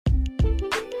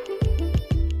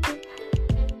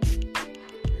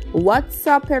What's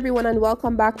up, everyone, and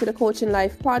welcome back to the Coaching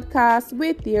Life podcast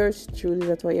with yours truly,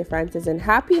 Latoya Francis, and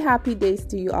happy days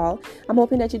to you all. I'm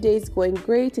hoping that your day is going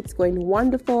great, it's going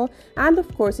wonderful, and of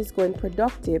course, it's going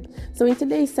productive. So in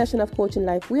today's session of Coaching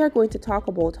Life, we are going to talk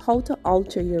about how to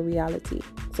alter your reality.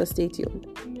 So stay tuned.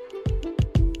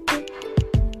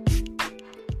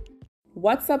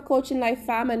 What's up, Coaching Life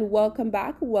fam, and welcome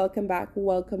back.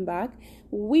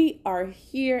 We are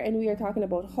here and we are talking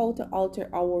about how to alter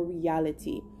our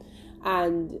reality.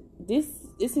 And this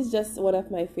is just one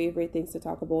of my favorite things to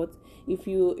talk about. If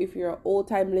you're an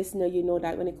old-time listener, you know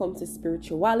that when it comes to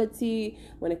spirituality,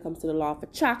 when it comes to the law of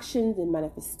attractions and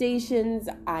manifestations,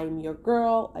 I'm your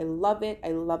girl. I love it.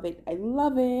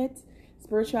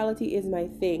 Spirituality is my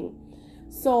thing.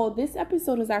 So this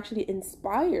episode was actually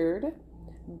inspired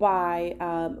by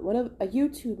a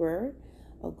YouTuber.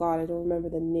 Oh God, I don't remember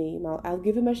the name. I'll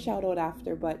give him a shout out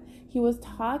after, but he was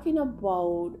talking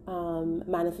about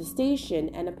manifestation,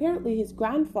 and apparently his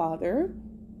grandfather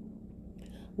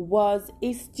was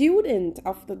a student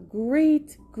of the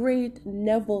great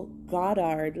Neville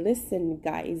Goddard. Listen,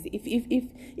 guys,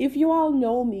 if you all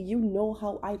know me, you know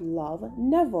how I love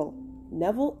Neville.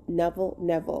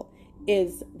 Neville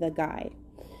is the guy.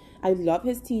 I love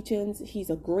his teachings.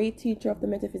 He's a great teacher of the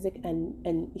metaphysics,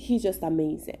 and he's just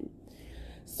amazing.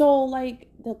 So, like,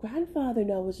 the grandfather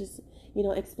now was just,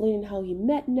 explaining how he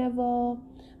met Neville.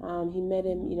 He met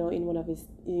him, in one of his,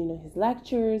 his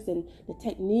lectures, and the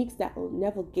techniques that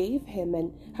Neville gave him,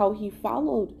 and how he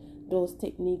followed those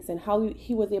techniques, and how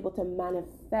he was able to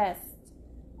manifest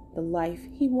the life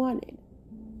he wanted.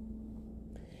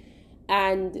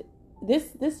 And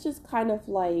this just kind of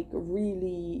like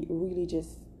really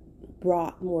just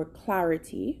brought more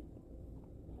clarity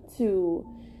to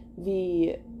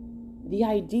the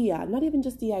idea, not even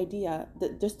just the idea,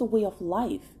 just the way of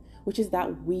life, which is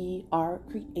that we are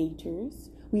creators.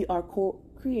 We are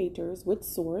co-creators with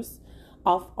source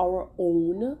of our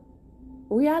own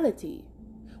reality.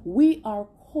 We are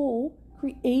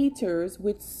co-creators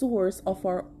with source of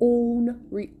our own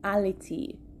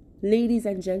reality. Ladies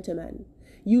and gentlemen,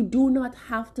 you do not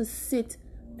have to sit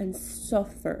and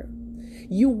suffer.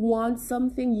 You want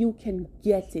something, you can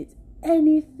get it.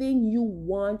 Anything you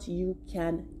want, you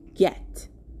can get.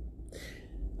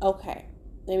 Okay,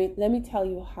 let me tell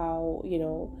you how,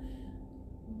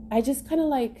 I just kind of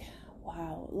like,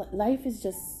 wow, life is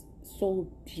just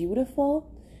so beautiful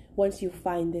once you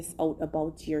find this out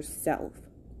about yourself.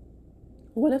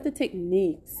 One of the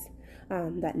techniques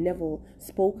that Neville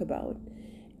spoke about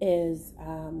is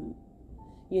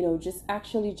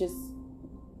just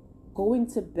going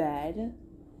to bed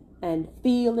and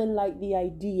feeling like the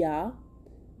idea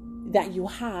that you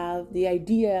have, the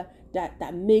idea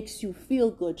that makes you feel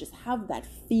good, just have that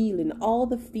feeling, all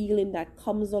the feeling that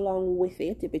comes along with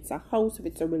it. If it's a house, if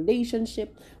it's a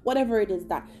relationship, whatever it is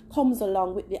that comes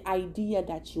along with the idea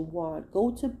that you want, go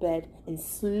to bed and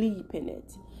sleep in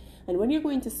it. And when you're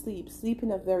going to sleep in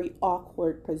a very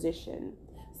awkward position.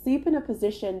 Sleep in a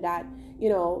position that,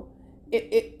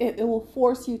 it will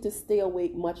force you to stay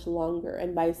awake much longer.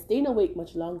 And by staying awake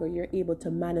much longer, you're able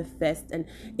to manifest and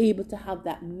able to have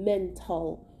that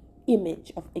mental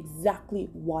image of exactly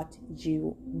what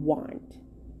you want.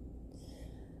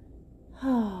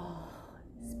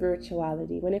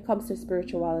 Spirituality. When it comes to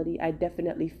spirituality, I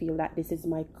definitely feel that this is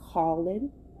my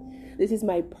calling. This is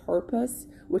my purpose,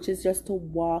 which is just to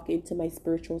walk into my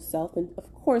spiritual self and,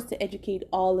 of course, to educate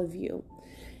all of you.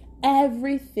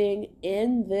 Everything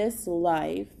in this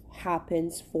life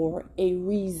happens for a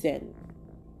reason.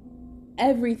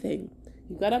 Everything.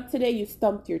 You got up today, you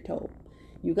stumped your toe.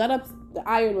 You got up, the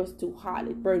iron was too hot,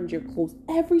 it burned your clothes.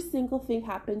 Every single thing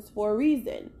happens for a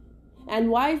reason.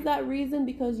 And why is that reason?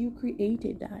 Because you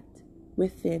created that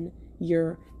within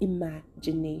your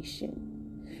imagination.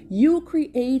 You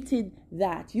created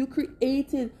that. You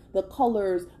created the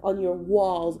colors on your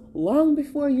walls long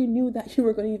before you knew that you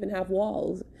were going to even have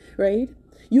walls, right?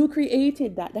 You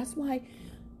created that. That's why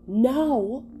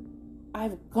now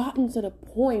I've gotten to the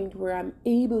point where I'm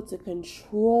able to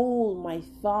control my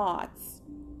thoughts,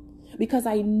 because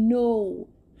I know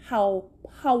how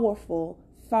powerful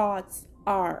thoughts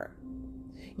are.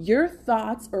 Your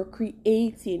thoughts are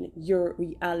creating your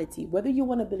reality, whether you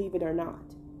want to believe it or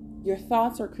not. Your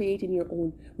thoughts are creating your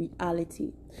own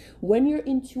reality. When you're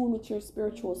in tune with your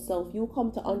spiritual self, you'll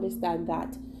come to understand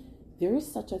that there is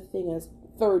such a thing as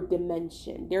third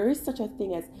dimension. There is such a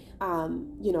thing as,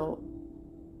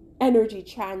 energy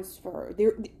transfer.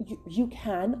 You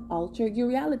can alter your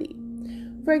reality.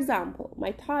 For example,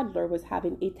 my toddler was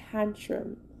having a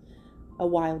tantrum a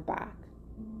while back.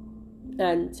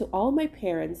 And to all my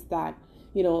parents that,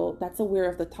 that's aware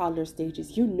of the toddler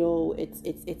stages.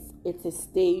 It's a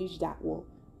stage that will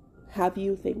have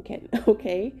you thinking,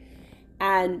 okay?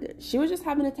 And she was just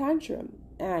having a tantrum,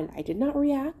 and I did not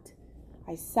react.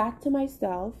 I sat to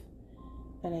myself,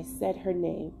 and I said her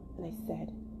name, and I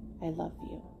said, I love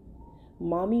you.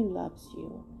 Mommy loves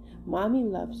you. Mommy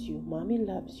loves you. Mommy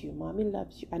loves you. Mommy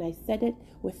loves you. And I said it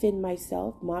within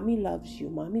myself, Mommy loves you.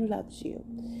 Mommy loves you.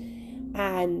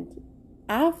 And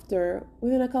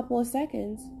within a couple of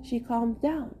seconds, she calmed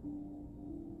down.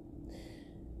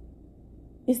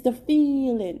 It's the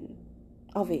feeling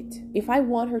of it. If I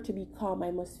want her to be calm, I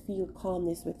must feel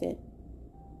calmness within.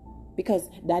 Because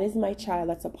that is my child.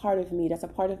 That's a part of me. That's a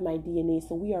part of my DNA.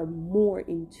 So we are more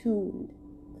in tune.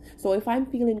 So if I'm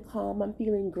feeling calm, I'm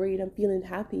feeling great, I'm feeling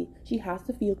happy, she has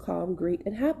to feel calm, great,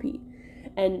 and happy.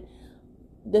 And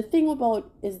the thing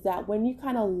about is that when you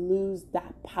kind of lose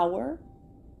that power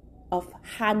of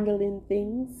handling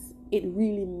things, it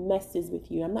really messes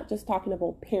with you. I'm not just talking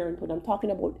about parenthood, I'm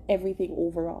talking about everything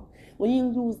overall. When you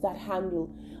lose that handle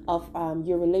of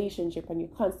your relationship and you're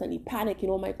constantly panicking,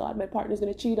 oh my God, my partner's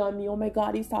going to cheat on me, oh my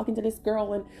God, he's talking to this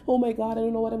girl, and oh my God, I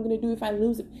don't know what I'm going to do if I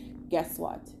lose him. Guess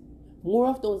what? More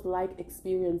of those like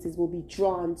experiences will be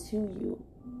drawn to you.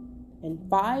 And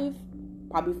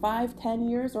probably 5, 10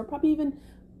 years, or probably even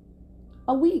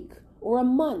a week or a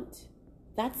month,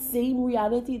 that same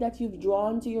reality that you've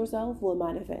drawn to yourself will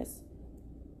manifest.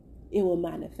 It will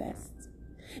manifest.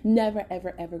 Never,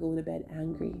 ever, ever go to bed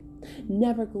angry.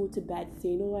 Never go to bed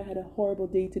saying, oh, I had a horrible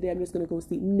day today, I'm just going to go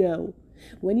sleep. No.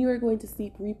 When you are going to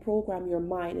sleep, reprogram your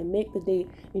mind and make the day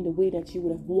in the way that you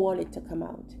would have wanted to come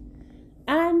out.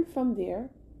 And from there,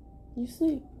 you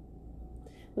sleep.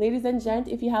 Ladies and gents,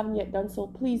 if you haven't yet done so,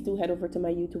 please do head over to my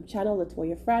YouTube channel,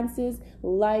 Latoya Francis.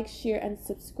 Like, share, and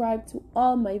subscribe to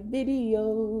all my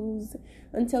videos.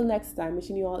 Until next time,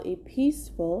 wishing you all a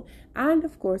peaceful and,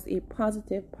 of course, a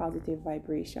positive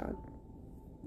vibration.